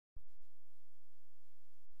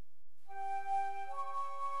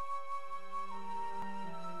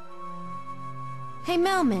Hey,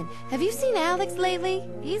 Melman, have you seen Alex lately?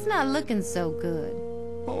 He's not looking so good.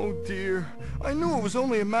 Oh dear, I knew it was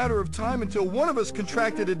only a matter of time until one of us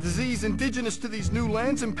contracted a disease indigenous to these new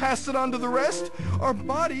lands and passed it on to the rest. Our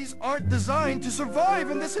bodies aren't designed to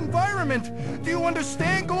survive in this environment. Do you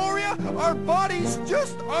understand, Gloria? Our bodies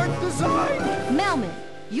just aren't designed. Melman,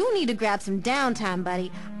 you need to grab some downtime,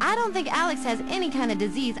 buddy. I don't think Alex has any kind of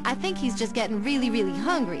disease. I think he's just getting really, really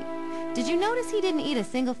hungry. Did you notice he didn't eat a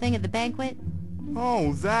single thing at the banquet?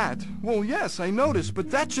 Oh, that. Well, yes, I noticed,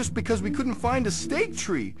 but that's just because we couldn't find a steak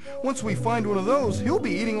tree. Once we find one of those, he'll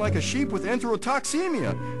be eating like a sheep with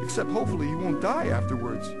enterotoxemia. Except hopefully he won't die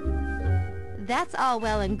afterwards. That's all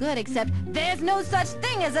well and good, except there's no such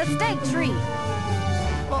thing as a steak tree.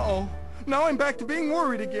 Uh-oh. Now I'm back to being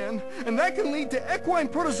worried again, and that can lead to equine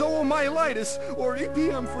protozoal myelitis, or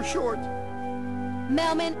EPM for short.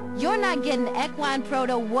 Melman, you're not getting equine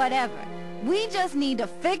proto whatever. We just need to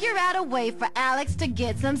figure out a way for Alex to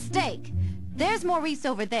get some steak. There's Maurice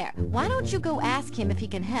over there. Why don't you go ask him if he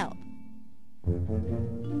can help?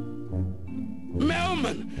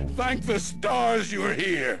 Melman, thank the stars you're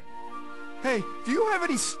here. Hey, do you have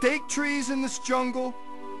any steak trees in this jungle?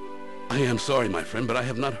 I am sorry, my friend, but I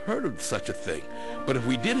have not heard of such a thing. But if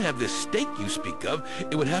we did have this steak you speak of,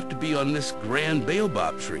 it would have to be on this grand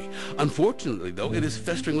baobab tree. Unfortunately, though, it is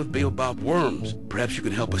festering with baobab worms. Perhaps you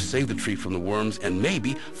can help us save the tree from the worms and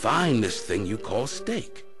maybe find this thing you call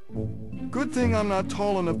steak. Good thing I'm not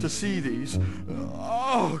tall enough to see these.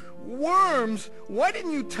 Oh, worms! Why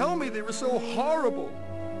didn't you tell me they were so horrible?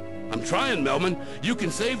 I'm trying, Melman. You can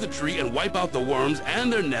save the tree and wipe out the worms and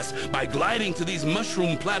their nests by gliding to these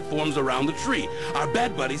mushroom platforms around the tree. Our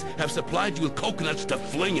bad buddies have supplied you with coconuts to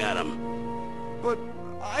fling at them. But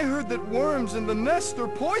I heard that worms in the nest are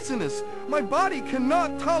poisonous. My body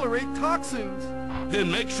cannot tolerate toxins. Then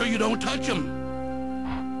make sure you don't touch them.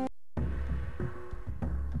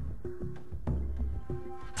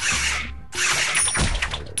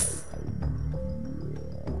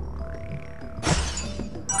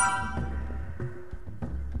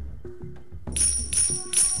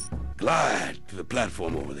 Glide to the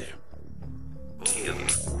platform over there.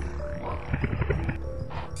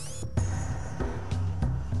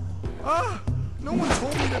 Ah! No one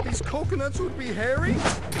told me that these coconuts would be hairy?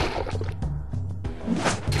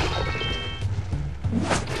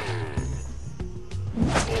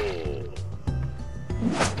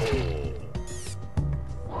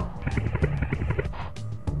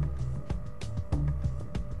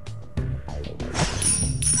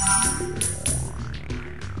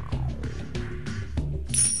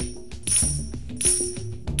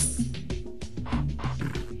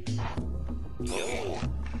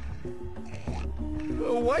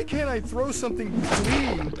 Why can't I throw something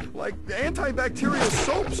clean, like antibacterial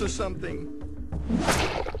soaps or something?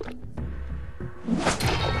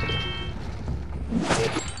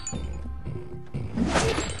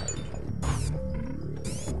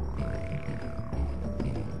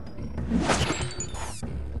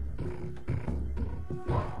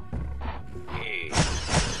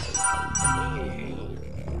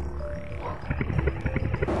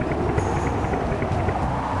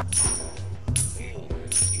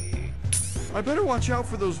 I better watch out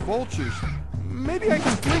for those vultures. Maybe I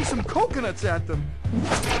can fling some coconuts at them.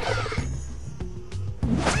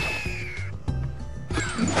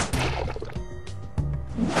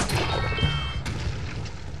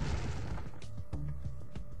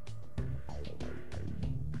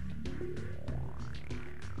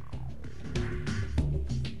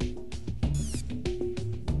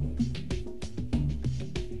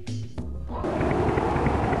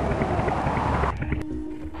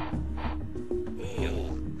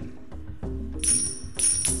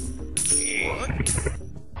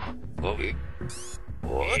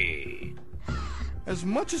 As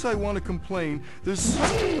much as I want to complain, there's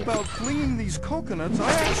something about flinging these coconuts I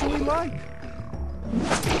actually like.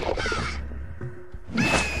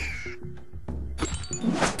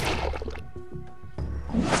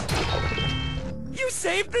 You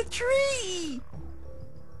saved the tree!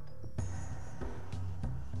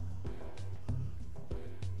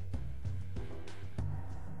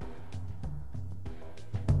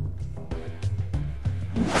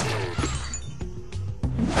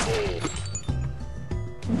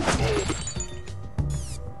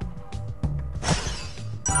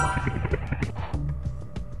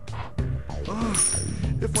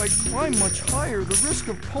 If I climb much higher, the risk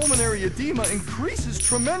of pulmonary edema increases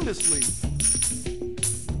tremendously.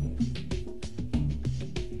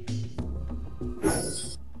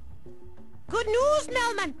 Good news,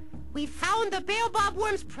 Melman! We found the baobab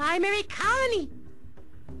worm's primary colony.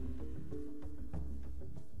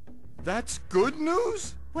 That's good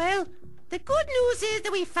news? Well, the good news is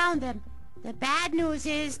that we found them. The bad news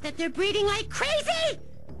is that they're breeding like crazy!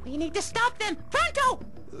 We need to stop them! Pronto!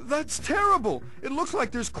 That's terrible! It looks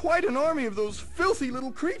like there's quite an army of those filthy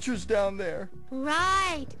little creatures down there.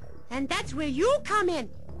 Right. And that's where you come in.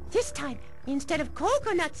 This time, instead of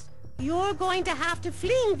coconuts, you're going to have to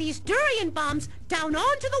fling these durian bombs down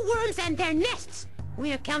onto the worms and their nests.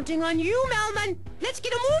 We're counting on you, Melman. Let's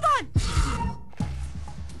get a move on.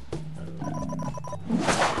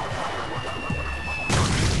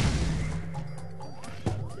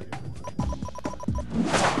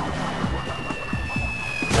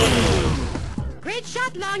 Great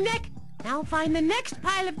shot, Longneck. Now find the next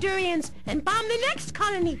pile of durians and bomb the next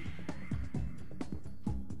colony.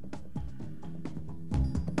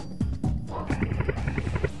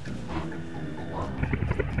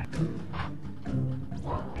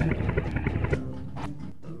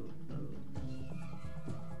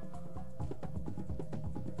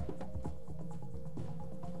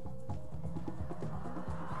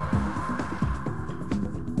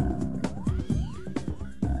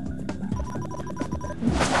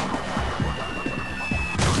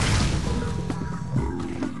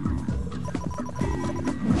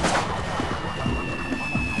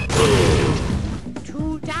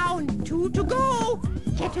 Two to go.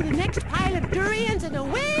 Get to the next pile of durians and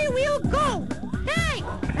away we'll go. Hey,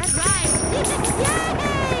 that's right.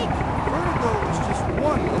 Yay! Vertigo is just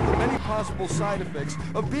one of the many possible side effects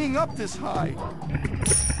of being up this high.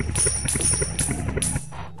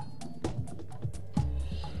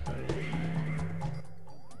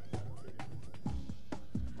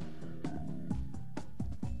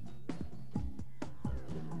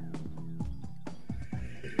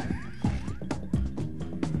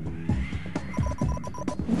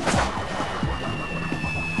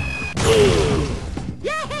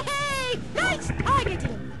 Yay! Nice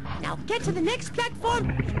targeting. Now get to the next platform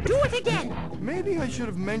and do it again. Maybe I should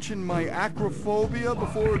have mentioned my acrophobia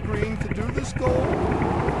before agreeing to do this goal.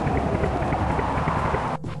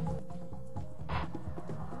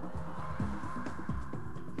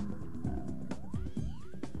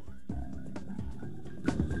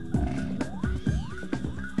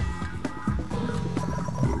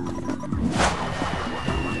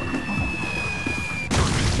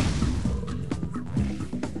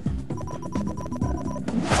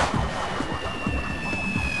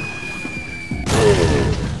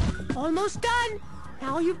 Almost done.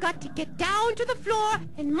 Now you've got to get down to the floor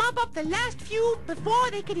and mop up the last few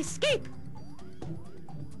before they could escape.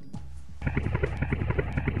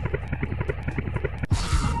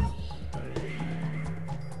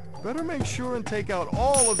 Better make sure and take out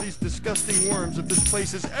all of these disgusting worms if this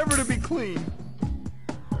place is ever to be clean.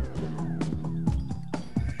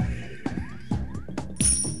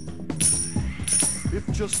 If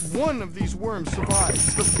just one of these worms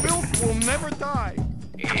survives, the filth will never die.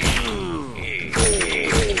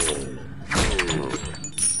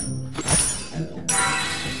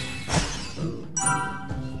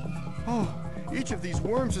 Oh, each of these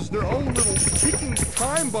worms is their own little ticking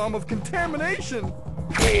time bomb of contamination.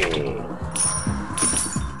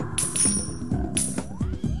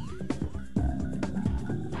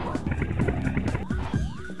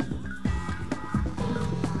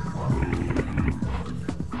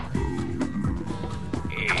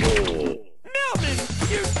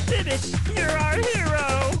 You're our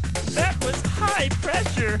hero! That was high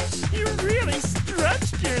pressure! You really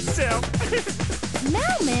stretched yourself!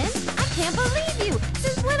 Melman, I can't believe you!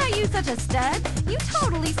 Since when are you such a stud? You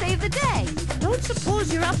totally saved the day! Don't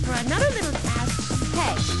suppose you're up for another little task?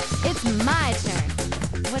 Hey, it's my turn.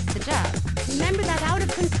 What's the job? Remember that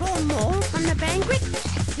out-of-control mole from the banquet?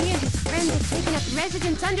 He and his friends have taken up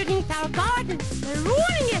residence underneath our garden. They're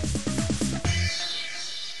ruining it!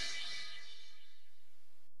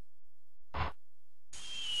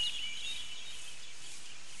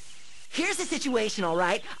 Here's the situation, all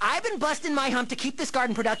right? I've been busting my hump to keep this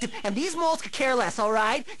garden productive, and these moles could care less, all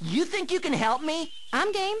right? You think you can help me?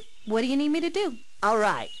 I'm game. What do you need me to do? All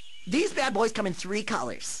right. These bad boys come in 3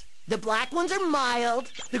 colors. The black ones are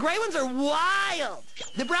mild. The gray ones are wild.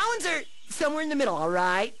 The brown ones are somewhere in the middle, all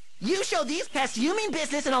right? You show these pests you mean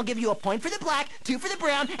business, and I'll give you a point for the black, 2 for the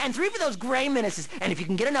brown, and 3 for those gray menaces. And if you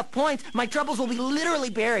can get enough points, my troubles will be literally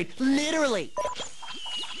buried. Literally.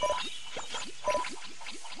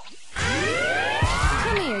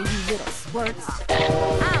 Come here, you little squirts.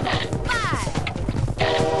 I'm on fire!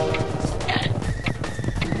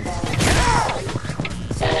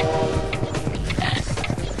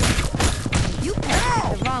 You picked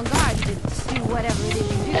the wrong guard to do whatever it is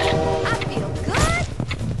you do. I feel good!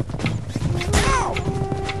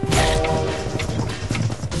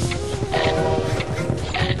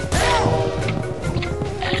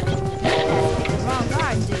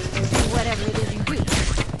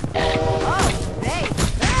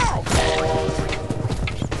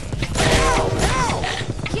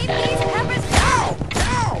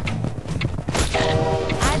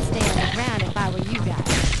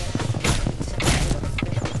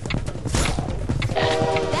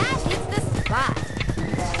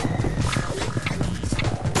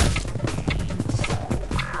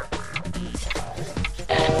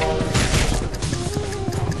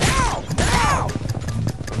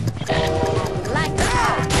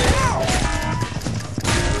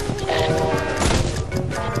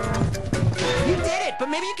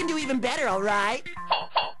 even better, all right?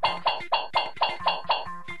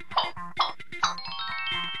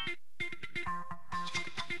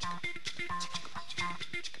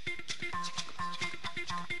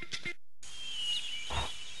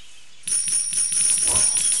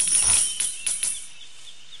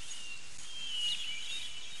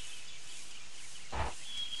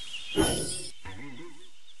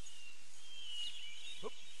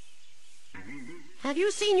 Have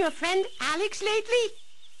you seen your friend Alex lately?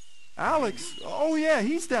 Alex? Oh yeah,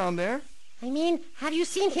 he's down there. I mean, have you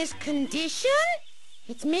seen his condition?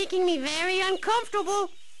 It's making me very uncomfortable.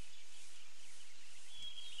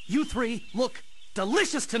 You three look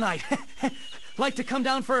delicious tonight. Like to come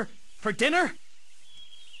down for dinner?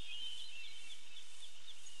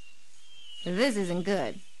 This isn't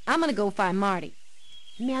good. I'm gonna go find Marty.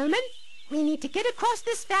 Melman, we need to get across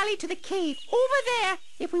this valley to the cave over there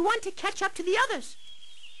if we want to catch up to the others.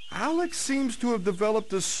 Alex seems to have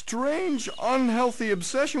developed a strange, unhealthy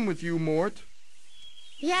obsession with you, Mort.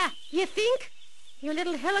 Yeah, you think? Your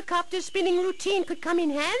little helicopter spinning routine could come in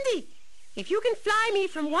handy. If you can fly me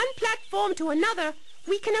from one platform to another,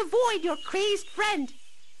 we can avoid your crazed friend.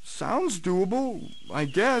 Sounds doable, I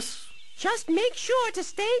guess. Just make sure to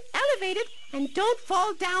stay elevated and don't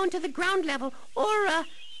fall down to the ground level. Or,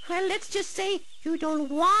 well, let's just say you don't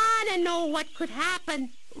want to know what could happen.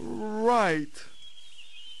 Right.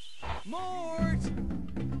 Mort!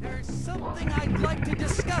 There's something I'd like to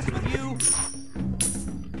discuss with you.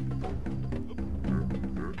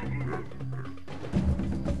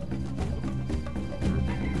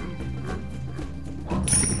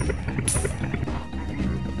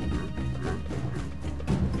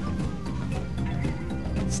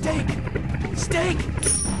 Steak! Steak!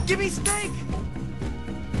 Give me steak!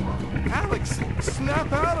 Alex,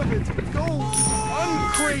 snap out of it. Go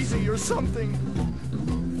uncrazy or something.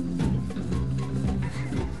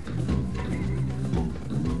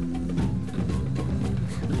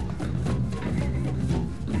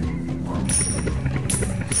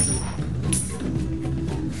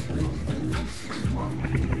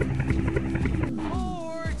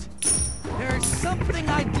 Something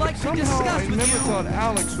I'd like to Somehow discuss I with never you. thought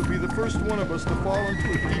Alex would be the first one of us to fall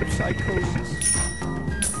into a deep psychosis.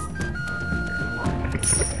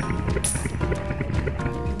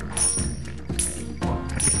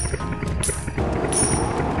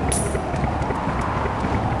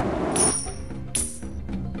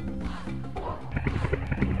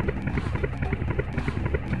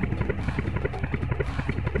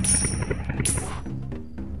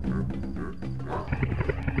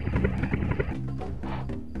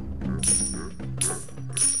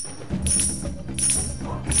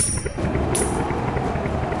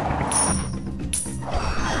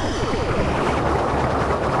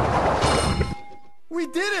 We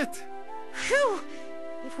did it! Phew!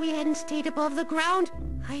 If we hadn't stayed above the ground,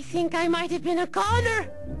 I think I might have been a goner.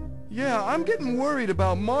 Yeah, I'm getting worried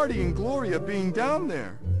about Marty and Gloria being down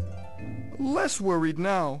there. Less worried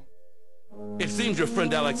now. It seems your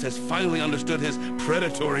friend Alex has finally understood his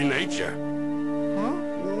predatory nature. Huh?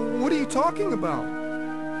 What are you talking about?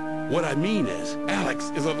 What I mean is,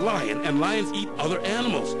 Alex is a lion, and lions eat other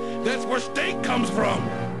animals. That's where steak comes from.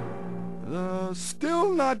 Still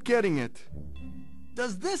not getting it.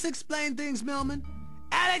 Does this explain things, Melman?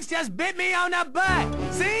 Alex just bit me on the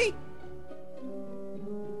butt! See?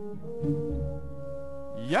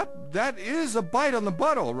 Yep, that is a bite on the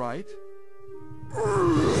butt, all right.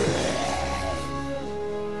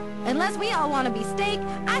 Unless we all want to be steak,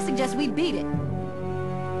 I suggest we beat it.